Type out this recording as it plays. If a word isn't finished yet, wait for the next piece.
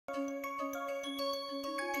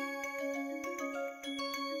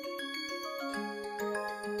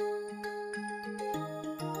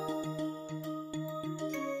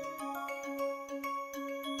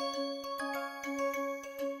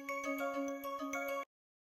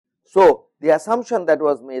So, the assumption that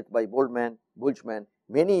was made by Boltzmann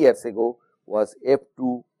many years ago was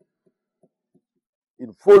F2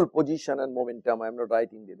 in full position and momentum. I am not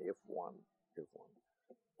writing the F1.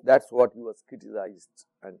 That is what he was criticized,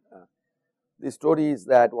 and the story is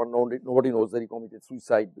that nobody knows that he committed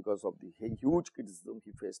suicide because of the huge criticism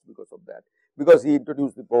he faced because of that, because he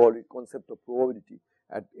introduced the concept of probability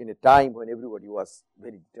in a time when everybody was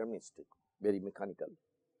very deterministic, very mechanical.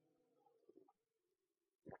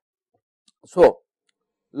 So,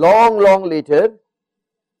 long later,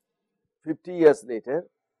 50 years later,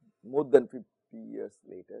 more than 50 years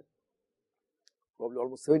later, probably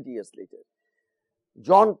almost 70 years later,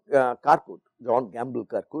 John Gamble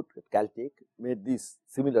Kirkwood at Caltech made this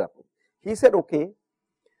similar approach. He said, okay,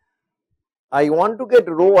 I want to get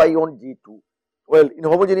rho I on G2. Well, in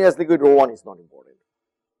homogeneous liquid, rho 1 is not important.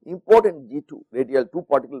 Important G2, radial 2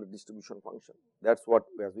 particle distribution function. That is what,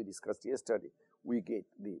 as we discussed yesterday, we get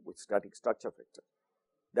the static structure factor.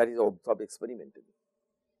 That is observed experimentally.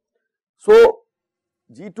 So,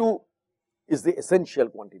 G2 is the essential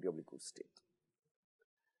quantity of liquid state.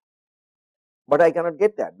 But I cannot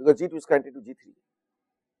get that because G2 is connected to G3.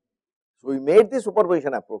 So, we made the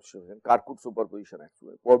superposition approximation, Kirkwood superposition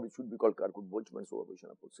actually, probably should be called Kirkwood-Boltzmann superposition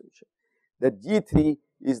approximation. That G3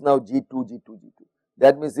 is now G2, G2, G2.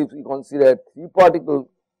 That means if we consider 3 particles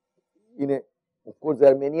in a, of course,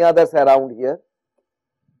 there are many others around here.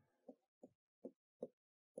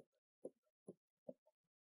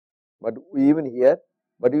 But even here,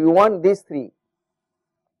 but we want these 3.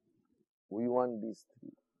 We want these 3.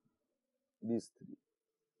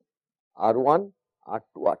 R1, R2,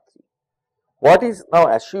 R3. What is now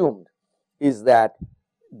assumed is that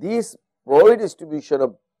this probability distribution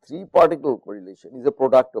of 3 particle correlation is a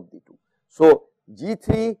product of the 2. So,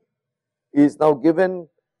 G3 is now given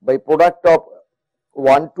by product of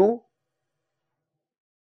 1, 2,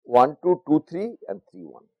 1, 2, 2, 3 and 3,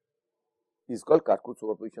 1 is called Kirkwood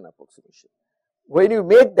superposition approximation. When you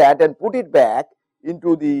make that and put it back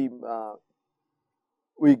into the,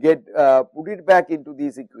 put it back into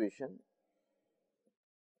this equation.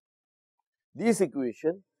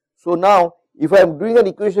 So, now if I am doing an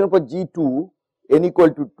equation for G2 n equal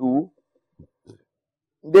to 2,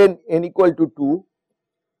 then n equal to 2,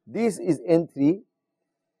 this is N3,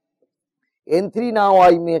 N3 now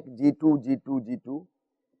I make G2, G2, G2,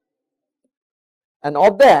 and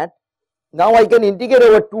of that now I can integrate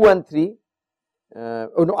over 2 and 3,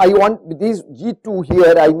 no, I want this G2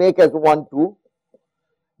 here I make as 1, 2,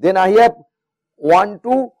 then I have 1,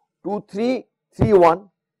 2, 2, 3, 3, 1,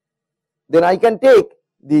 then I can take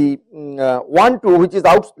the 1, 2 which is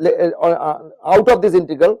out of this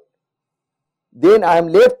integral, then I am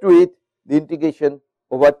left with the integration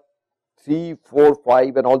over 3, 4,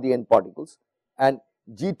 5 and all the n particles, and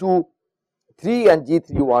G2 3 and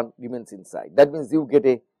G3 1 remains inside. That means you get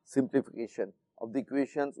a simplification of the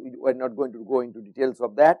equations. We are not going to go into details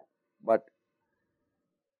of that, but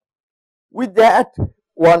with that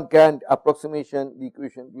one can approximation the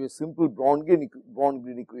equation to a simple Braun-Green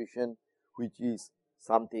equation, which is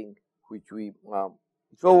something which we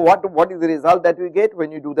so what is the result that we get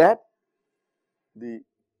when you do that?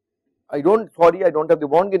 I don't have the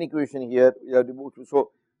Braun-Green equation here.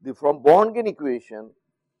 So, from Braun-Green equation,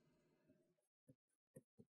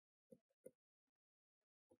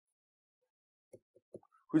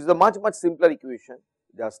 which is a much simpler equation,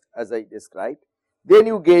 just as I described, then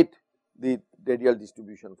you get the radial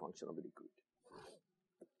distribution function of the liquid,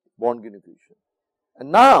 Braun-Green equation,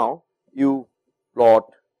 and now you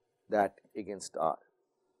plot that against R.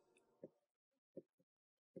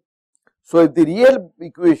 So, if the real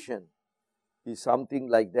equation is something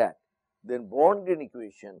like that, then Braun-Green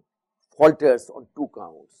equation falters on 2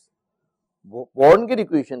 counts. Braun-Green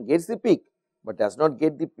equation gets the peak, but does not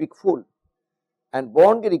get the peak full, and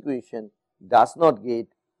Braun-Green equation does not get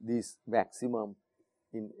this maximum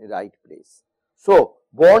in a right place. So,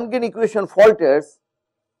 Braun-Green equation falters.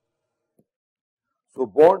 So,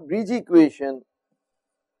 Born-Bridge equation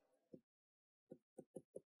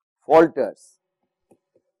falters.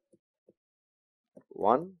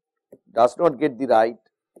 1 does not get the right,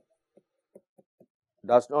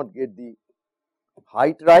 does not get the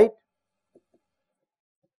height right,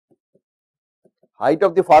 height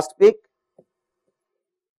of the first peak,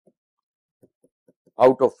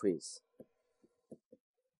 out of phase,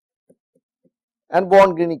 and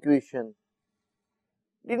Born-Green equation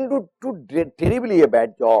didn't do too terribly a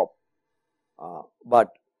bad job, but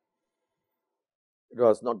it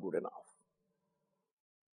was not good enough.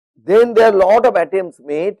 Then there are a lot of attempts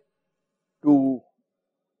made to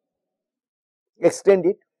extend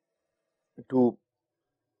it to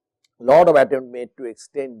lot of attempts made to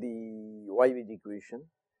extend the Weyville equation.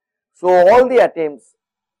 So, all the attempts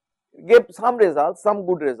gave some results, some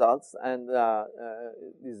good results, and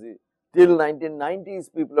till 1990s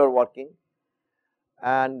people are working,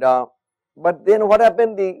 and but then what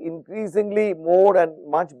happened, the increasingly more and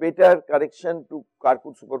much better correction to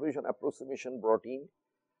Kirkwood superposition approximation brought in,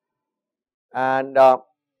 and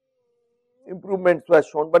improvements were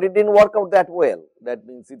shown, but it did not work out that well. That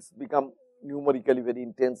means it has become numerically very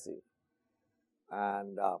intensive,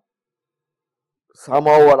 and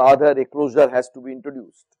somehow or other a closure has to be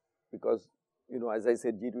introduced, because as I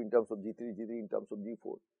said, G2 in terms of G3, G3 in terms of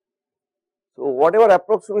G4. So, whatever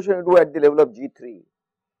approximation you do at the level of G3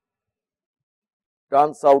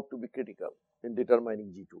 turns out to be critical in determining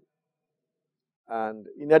G2, and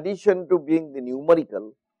in addition to being the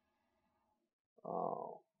numerical,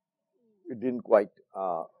 it did not quite,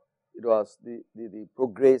 it was the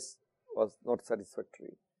progress was not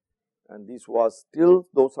satisfactory, and this was still,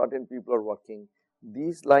 though certain people are working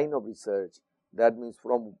this line of research, that means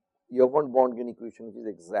from Yvonne Bondgen equation, which is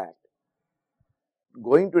exact,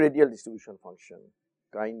 going to radial distribution function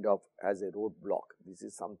kind of has a roadblock. This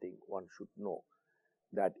is something one should know,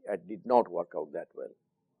 that it did not work out that well.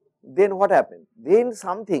 Then what happened? Then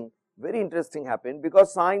something very interesting happened,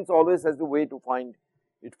 because science always has a way to find,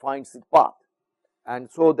 it finds its path, and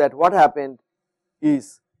so that what happened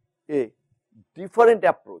is a different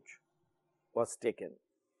approach was taken.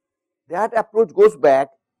 That approach goes back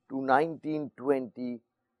to 1920,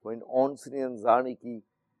 when Ornstein and Zarnicki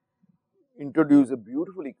introduced a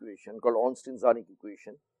beautiful equation called Ornstein-Zarnicki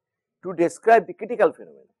equation to describe the critical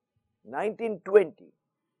phenomena. 1920,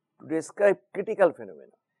 to describe critical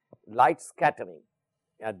phenomena, light scattering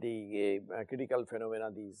at the critical phenomena,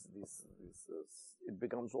 it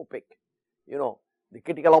becomes opaque, the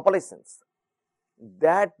critical opalescence,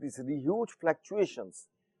 that the huge fluctuations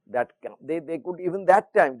that they could, even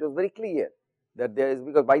that time it was very clear that there is,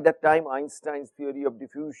 because by that time Einstein's theory of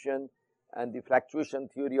diffusion and the fluctuation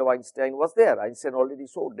theory of Einstein was there. Einstein already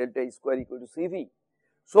showed delta E square equal to CV.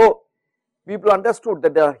 So, people understood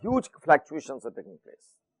that there are huge fluctuations are taking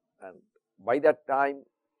place, and by that time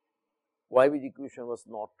Weyville equation was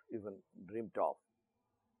not even dreamt of.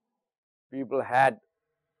 People had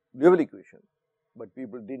Liouville equation, but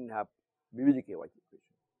people did not have BBGK equation.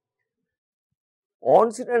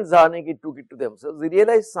 Ornstein and Zarnicki took it to themselves. They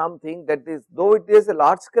realized something, that is, though there is a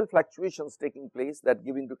large scale fluctuations taking place that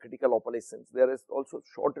giving to critical opalescence, there is also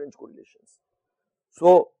short range correlations.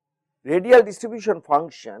 So, radial distribution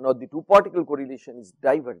function or the two particle correlation is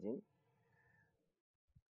diverging,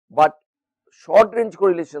 but short range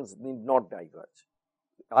correlations need not diverge.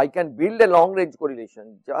 I can build a long range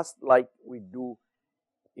correlation just like we do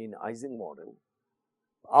in Ising model.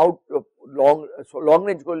 Out of long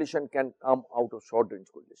range correlation can come out of short range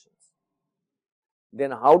correlations.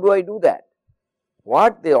 Then how do I do that?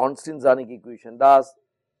 What the Ornstein-Zarnicki equation does,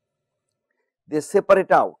 they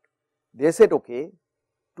separate out. They said, okay,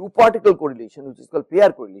 two particle correlation, which is called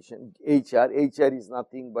pair correlation, HR is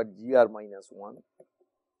nothing but GR minus 1.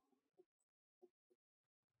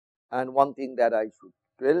 And one thing that I should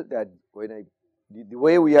tell, that when the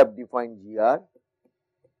way we have defined GR,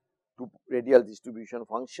 two radial distribution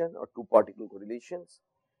function or two particle correlations,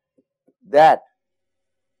 that,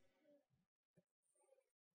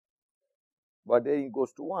 but then it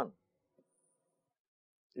goes to 1.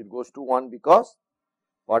 It goes to 1 because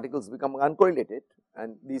particles become uncorrelated,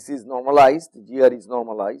 and this is normalized, GR is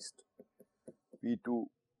normalized, P2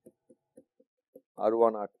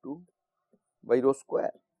 R1 R2 by rho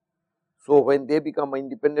square. So, when they become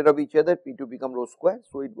independent of each other, P2 become rho square,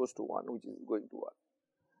 so it goes to 1, which is going to 1.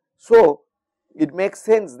 So, it makes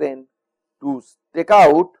sense then to take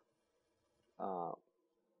out,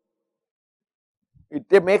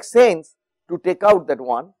 it makes sense to take out that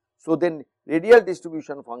 1. So, then radial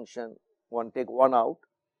distribution function, one take 1 out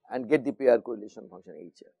and get the pair correlation function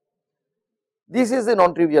HR. This is a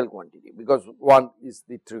non-trivial quantity, because 1 is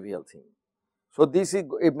the trivial thing. So, this is,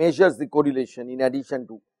 it measures the correlation in addition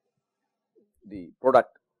to the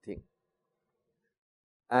product thing.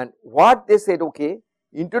 And what they said, okay,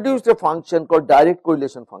 introduced a function called direct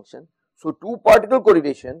correlation function. So, two particle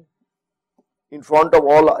correlation in front of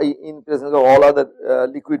all, in presence of all other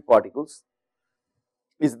liquid particles,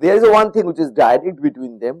 is there is a one thing which is direct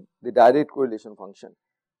between them, the direct correlation function,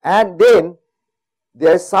 and then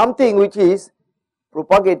there is something which is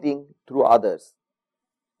propagating through others.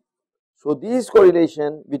 So, this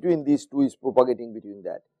correlation between these two is propagating between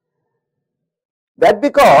that. That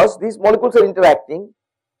because these molecules are interacting,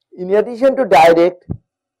 in addition to direct,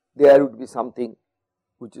 there would be something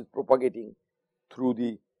which is propagating through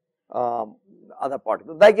the other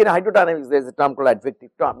particles. Like in hydrodynamics, there is a term called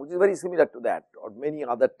advective term, which is very similar to that, or many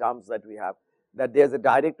other terms that we have, that there is a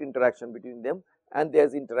direct interaction between them and there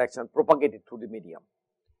is interaction propagated through the medium.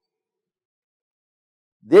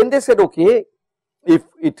 Then they said, okay, if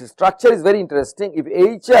its structure is very interesting, if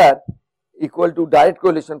HR equal to direct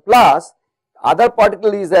correlation plus other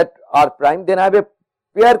particle is at r prime, then I have a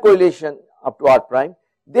pair correlation up to r prime,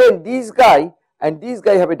 then this guy and this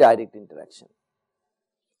guy have a direct interaction.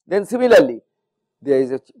 Then similarly, there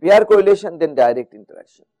is a pair correlation, then direct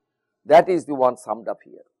interaction. That is the one summed up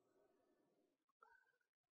here.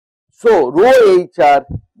 So, rho HR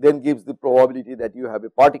then gives the probability that you have a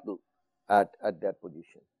particle at that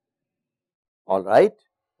position, all right,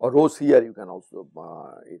 or rho here you can also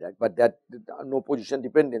redact, but that no position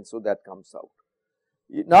dependence, so that comes out.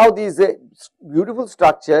 Now, this is a beautiful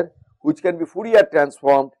structure which can be Fourier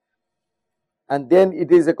transformed, and then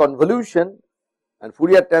it is a convolution, and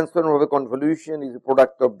Fourier transform of a convolution is a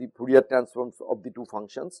product of the Fourier transforms of the two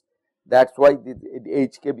functions. That is why the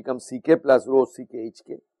HK becomes CK plus rho CK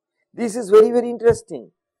HK. This is very, very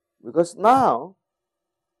interesting, because now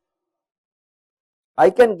I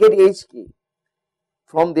can get HK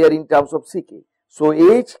from there in terms of CK. So,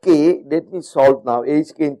 HK, let me solve now,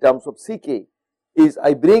 HK in terms of CK is,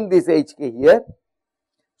 I bring this HK here.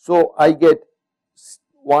 So, I get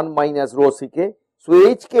 1 minus rho CK. So,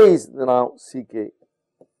 HK is now CK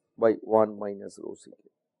by 1 minus rho CK.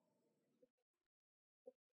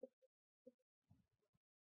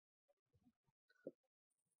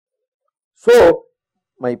 So,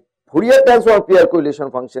 my Fourier transform pair correlation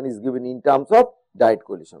function is given in terms of direct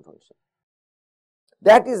correlation function.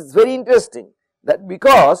 That is very interesting, that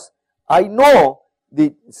because I know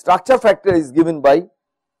the structure factor is given by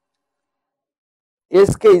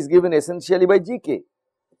SK is given essentially by GK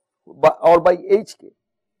or by HK.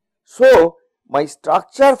 So, my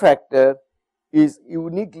structure factor is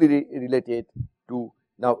uniquely related to,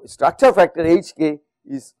 now structure factor HK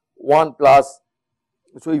is 1 plus.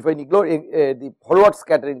 So, if I neglect the forward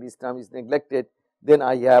scattering, this term is neglected, then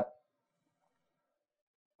I have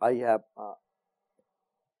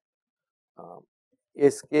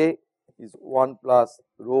SK is 1 plus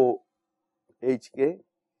rho HK,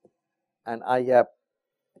 and I have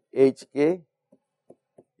HK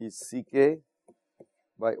is CK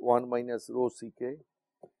by 1 minus rho CK,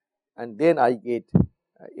 and then I get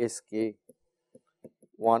SK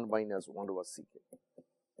 1 minus 1 over CK.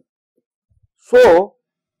 So,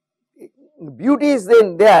 beauty is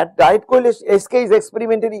then that direct correlation SK is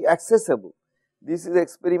experimentally accessible. This is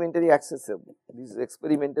experimentally accessible. This is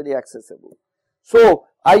experimentally accessible. So,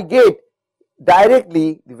 I get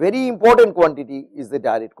directly the very important quantity is the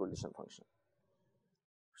direct correlation function.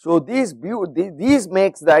 So, this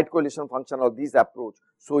makes direct correlation function of this approach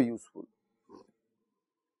so useful.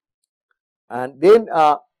 And then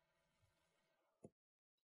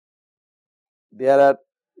there are,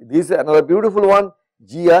 this is another beautiful one,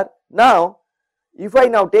 GR. Now, if I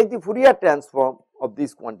now take the Fourier transform of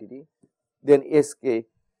this quantity, then SK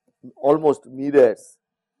almost mirrors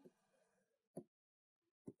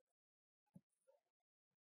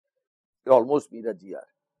GR,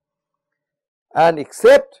 and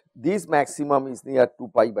except this maximum is near 2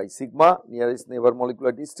 pi by sigma, nearest neighbor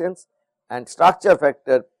molecular distance, and structure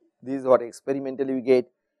factor, this is what experimentally we get.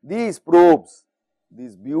 These probes,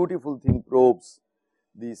 these beautiful thing probes,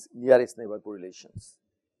 these nearest neighbor correlations,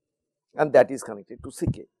 and that is connected to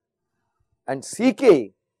CK, and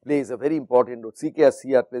CK plays a very important role. CK as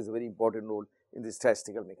CR plays a very important role in the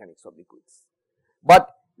statistical mechanics of liquids. But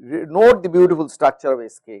note the beautiful structure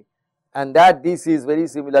of SK, and that this is very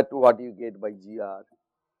similar to what you get by GR.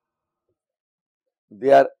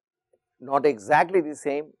 They are not exactly the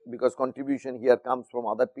same, because contribution here comes from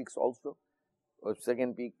other peaks also, or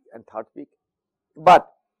second peak and third peak,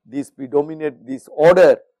 but this predominate, this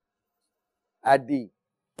order at the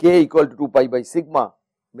k equal to 2 pi by sigma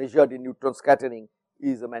measured in neutron scattering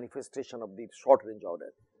is a manifestation of the short range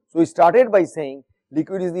order. So, we started by saying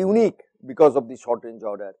liquid is unique because of the short range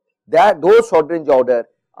order, that those short range order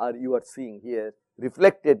are, you are seeing here,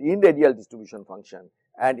 reflected in radial distribution function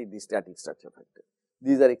and in the static structure factor.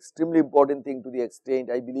 These are extremely important thing, to the extent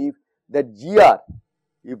I believe that GR,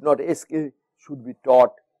 if not SK, should be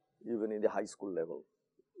taught even in the high school level,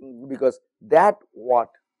 because that what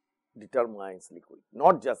determines liquid,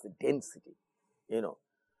 not just the density. You know,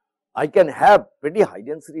 I can have pretty high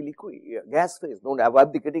density liquid, gas phase, don't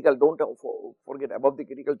above the critical, don't forget above the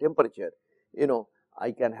critical temperature. You know,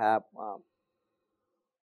 I can have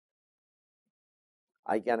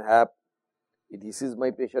this is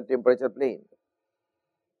my pressure temperature plane.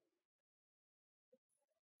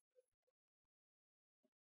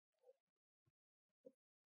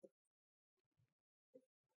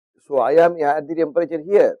 So, I am at the temperature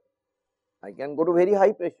here, I can go to very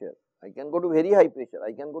high pressure, I can go to very high pressure,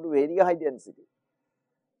 I can go to very high density.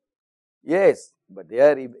 Yes, but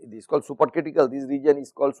there this is called supercritical, this region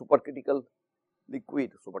is called supercritical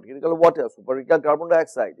liquid, supercritical water, supercritical carbon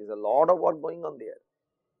dioxide. There is a lot of work going on there,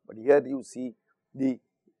 but here you see the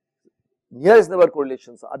nearest neighbor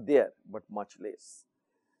correlations are there, but much less.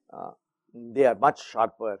 They are much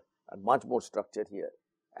sharper and much more structured here.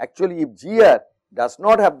 Actually, if GR does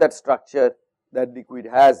not have that structure that liquid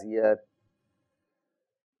has here,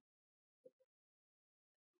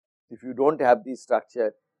 if you do not have this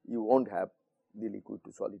structure, you will not have the liquid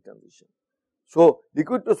to solid transition. So,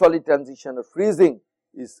 liquid to solid transition or freezing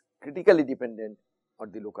is critically dependent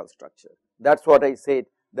on the local structure. That is what I said,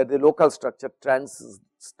 that the local structure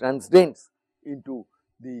transcends into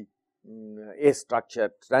the A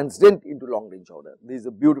structure, transcend into long range order. This is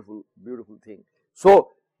a beautiful, beautiful thing. So,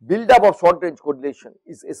 build up of short range correlation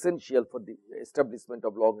is essential for the establishment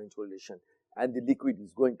of long range correlation, and the liquid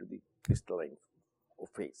is going to the crystalline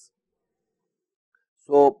phase.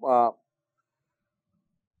 So,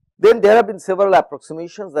 then there have been several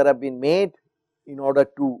approximations that have been made in order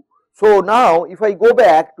to. So, now if I go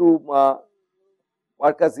back to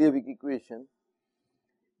Parkhas-Lejevic equation,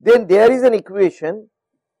 then there is an equation,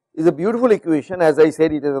 is a beautiful equation. As I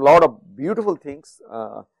said, it has a lot of beautiful things,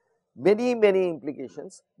 many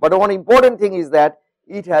implications, but one important thing is that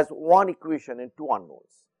it has one equation and two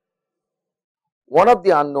unknowns. One of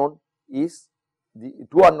the unknown is, the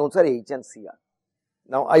two unknowns are H and Cr.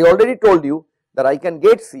 Now, I already told you that I can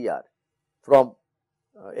get Cr from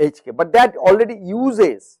Hk, but that already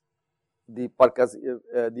uses the Parkhas,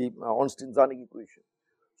 the Ornstein-Zernig equation.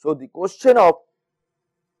 So, the question of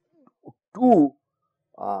two,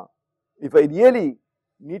 if I really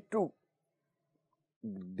need to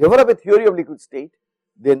develop a theory of liquid state,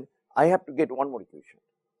 then I have to get one more equation.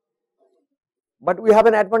 But we have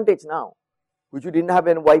an advantage now, which we did not have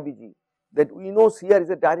in YBG, that we know Cr is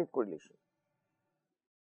a direct correlation.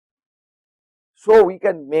 So, we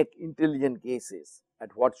can make intelligent guesses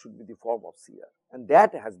at what should be the form of Cr, and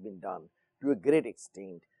that has been done to a great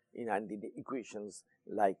extent in the equations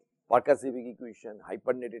like Parkhas-Lejevic equation,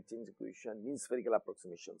 hyperneted change equation, mean spherical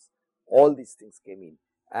approximations. All these things came in,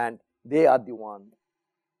 and they are the one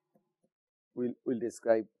we will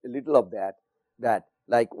describe a little of that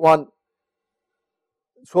like one.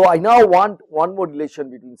 So, I now want one more relation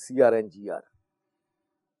between Cr and Gr,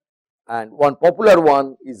 and one popular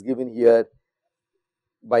one is given here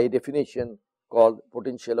by a definition called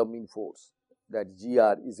potential of mean force, that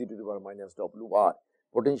Gr is e to the power minus Wr,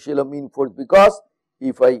 potential of mean force, because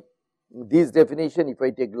if I this definition, if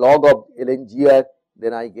I take log of ln Gr,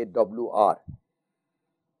 then I get Wr,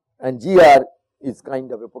 and Gr is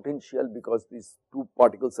kind of a potential because these two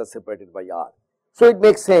particles are separated by r. So, it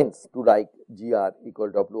makes sense to write Gr equal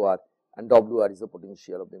Wr, and Wr is the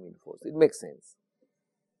potential of the mean force, it makes sense.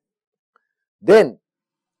 Then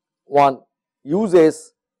one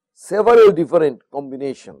uses several different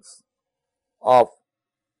combinations of,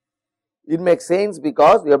 it makes sense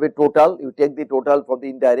because you have a total, you take the total from the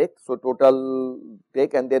indirect. So, total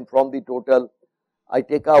take, and then from the total I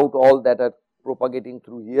take out all that are propagating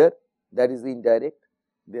through here, that is the indirect,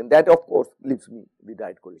 then that of course gives me the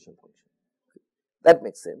direct correlation function. That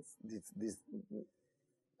makes sense.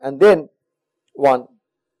 And then one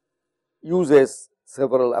uses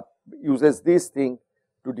this thing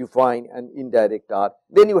to define an indirect R,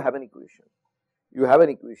 then you have an equation. You have an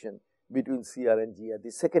equation between Cr and Gr,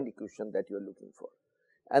 the second equation that you are looking for,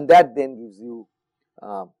 and that then gives you,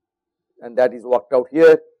 and that is worked out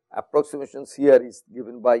here. Approximation Cr is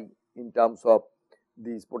given by in terms of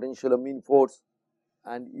this potential of mean force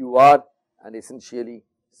and Ur, and essentially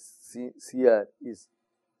Cr is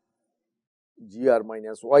Gr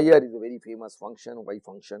minus Yr is a very famous function, Y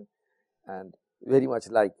function, and very much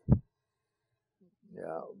like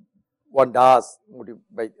one does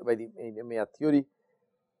by the Mayer theory,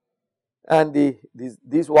 and this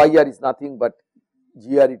Yr is nothing but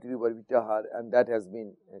Gr e to the power beta r, and that has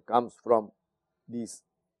been comes from these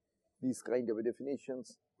kind of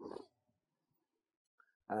definitions,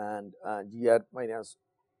 and Gr minus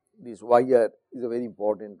this Yr is a very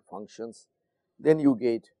important functions. Then you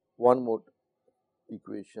get one more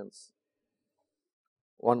equation,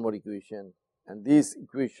 and this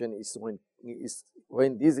equation is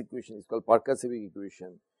when this equation is called Parkhas-Lejevic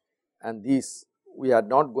equation, and this we are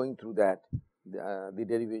not going through that, the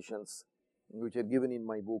derivations which are given in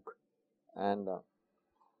my book, and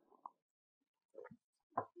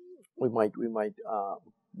we might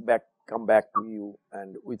come back to you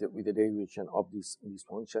and with a derivation of this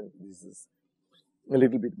function. This is a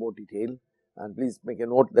little bit more detail. and please make a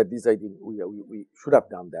note that this I think we should have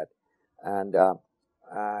done that, and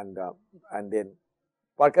then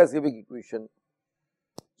Parkhas-Leibig equation.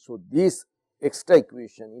 So this extra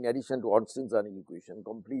equation in addition to Ornstein-Zernig equation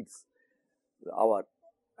completes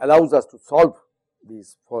allows us to solve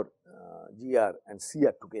these for GR and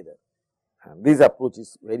CR together, and this approach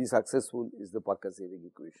is very successful, is the Parkhas-Leibig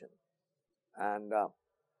equation. And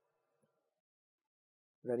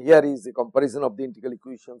then here is the comparison of the integral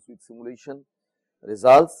equations with simulation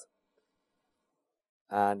results,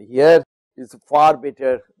 and here is far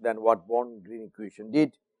better than what Born-Green equation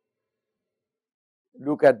did.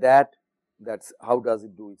 Look at that, that's how does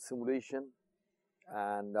it do its simulation,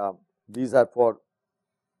 and these are for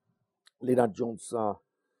Lennard-Jones,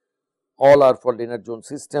 all are for Lennard-Jones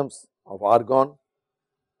systems of argon,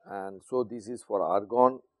 and so this is for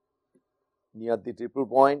argon near the triple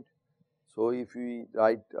point. So if we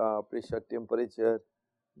write pressure, temperature,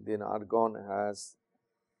 then argon has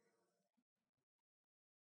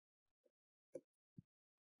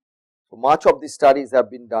so much of the studies have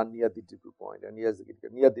been done near the triple point, and here's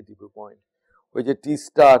near the triple point, where the T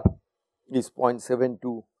star is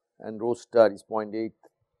 0.72 and rho star is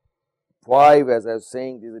 0.85. As I was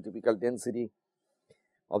saying, this is a typical density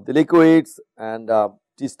of the liquids, and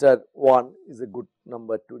T star 1 is a good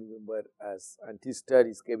number to remember as, and T star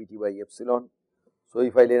is kVT by epsilon. So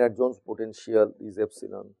if I Lennard-Jones potential is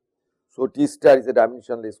epsilon, so T star is a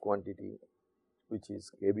dimensionless quantity which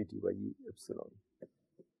is kVT by epsilon,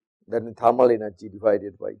 then the thermal energy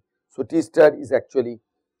divided by. So T star is actually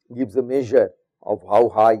gives a measure of how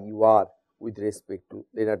high you are with respect to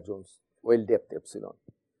Lennard-Jones well depth epsilon,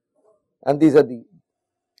 and these are the,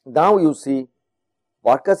 now you see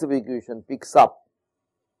Parkhas-Leibig equation picks up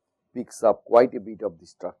quite a bit of the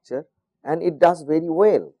structure, and it does very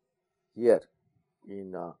well here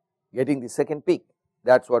in getting the second peak.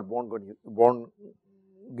 That is what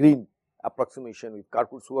Born-Green approximation with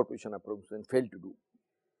Kirkwood superposition approximation failed to do.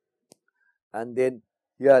 And then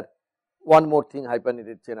here one more thing,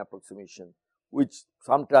 hyperneted chain approximation, which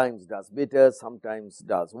sometimes does better, sometimes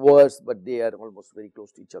does worse, but they are almost very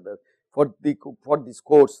close to each other. For this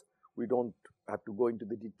course, we do not have to go into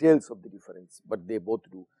the details of the difference, but they both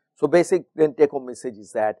do. So basic then take home message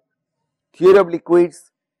is that theory of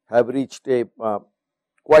liquids have reached a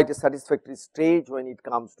quite a satisfactory stage when it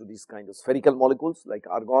comes to these kind of spherical molecules like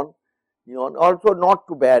argon, neon, also not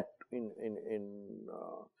too bad in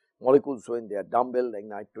molecules when they are dumbbell like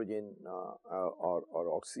nitrogen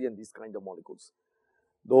or oxygen, these kind of molecules.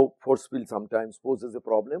 Though force field sometimes poses a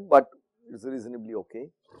problem, but it is reasonably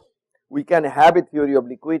okay. We can have a theory of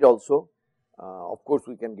liquid also, of course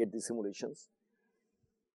we can get the simulations.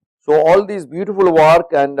 So all these beautiful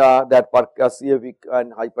work and that Parkhas-Leibig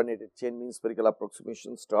and hyperneted chain mean spherical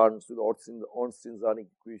approximations turns to the Ornstein-Zernig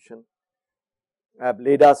equation have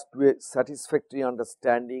led us to a satisfactory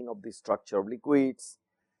understanding of the structure of liquids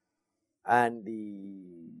and the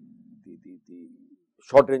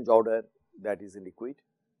short range order that is in liquid.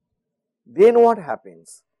 Then what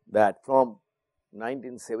happens that from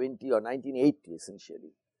 1970 or 1980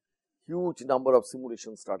 essentially, huge number of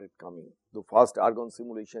simulations started coming. The first argon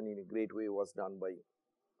simulation in a great way was done by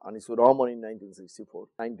Anisur Rahman in 1964.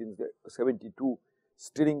 1972,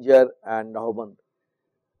 Stillinger and Rahman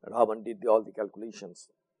did all the calculations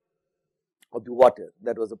of the water.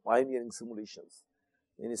 That was a pioneering simulations.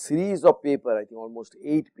 In a series of paper, I think almost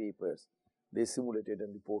 8 papers, they simulated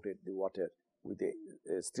and reported the water with a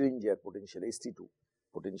Stillinger potential, ST2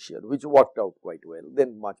 potential, which worked out quite well.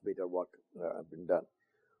 Then much better work have been done.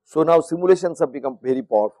 So now simulations have become very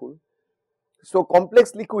powerful. So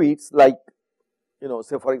complex liquids like,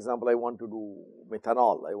 say for example, I want to do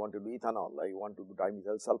methanol, I want to do ethanol, I want to do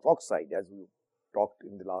dimethyl sulfoxide as we talked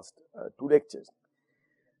in the last 2 lectures.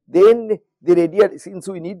 Then the radial, since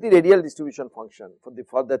we need the radial distribution function for the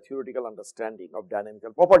further theoretical understanding of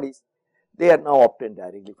dynamical properties, they are now obtained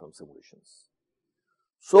directly from simulations.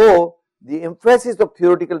 So the emphasis of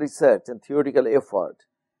theoretical research and theoretical effort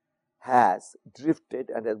has drifted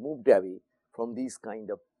and has moved away from these kind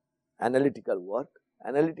of analytical work,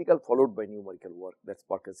 analytical followed by numerical work, that is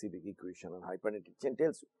Parkhas-Leibig equation and hyperneted chain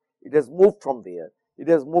tells you. It has moved from there, it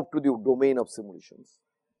has moved to the domain of simulations,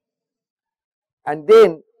 and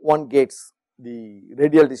then one gets the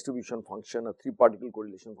radial distribution function or 3 particle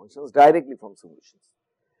correlation functions directly from simulations.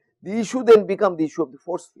 The issue then becomes the issue of the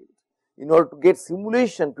force field. In order to get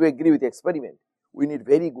simulation to agree with experiment, we need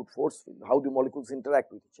very good force field, how the molecules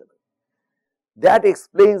interact with each other. That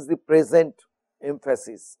explains the present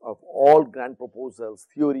emphasis of all grant proposals,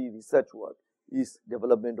 theory, research work is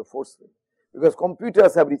development of force field, because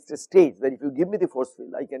computers have reached a stage that if you give me the force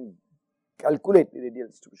field, I can calculate the radial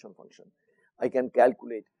distribution function. I can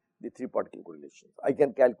calculate the 3 particle correlations. I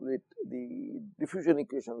can calculate the diffusion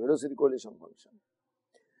equation, velocity correlation function.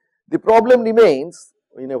 The problem remains,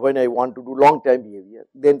 when I want to do long time behavior,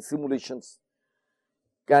 then simulations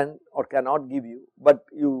can or cannot give you, but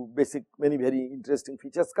many very interesting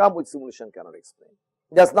features come which simulation cannot explain.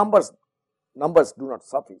 Just numbers do not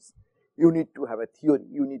suffice. You need to have a theory,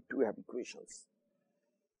 you need to have equations.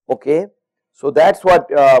 Okay. So that is what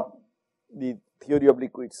the theory of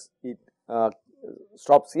liquids, it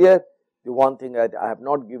stops here. The one thing that I have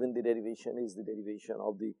not given the derivation is the derivation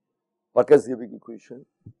of the Parkhas-Leibig equation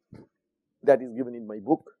that is given in my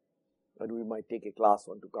book, and we might take a class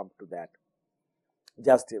on to come to that,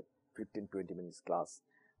 just a 15-20 minutes class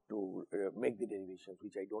to make the derivations,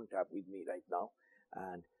 which I do not have with me right now.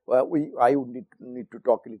 And I would need to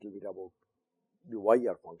talk a little bit about the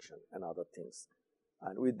YR function and other things.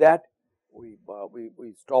 And with that, we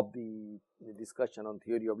stop the discussion on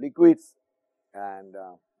theory of liquids, and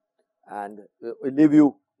we leave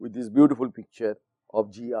you with this beautiful picture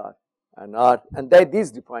of GR and R, and that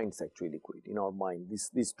this defines actually liquid in our mind.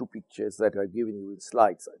 These 2 pictures that are given you in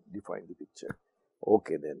slides define the picture.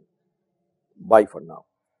 Okay, then bye for now.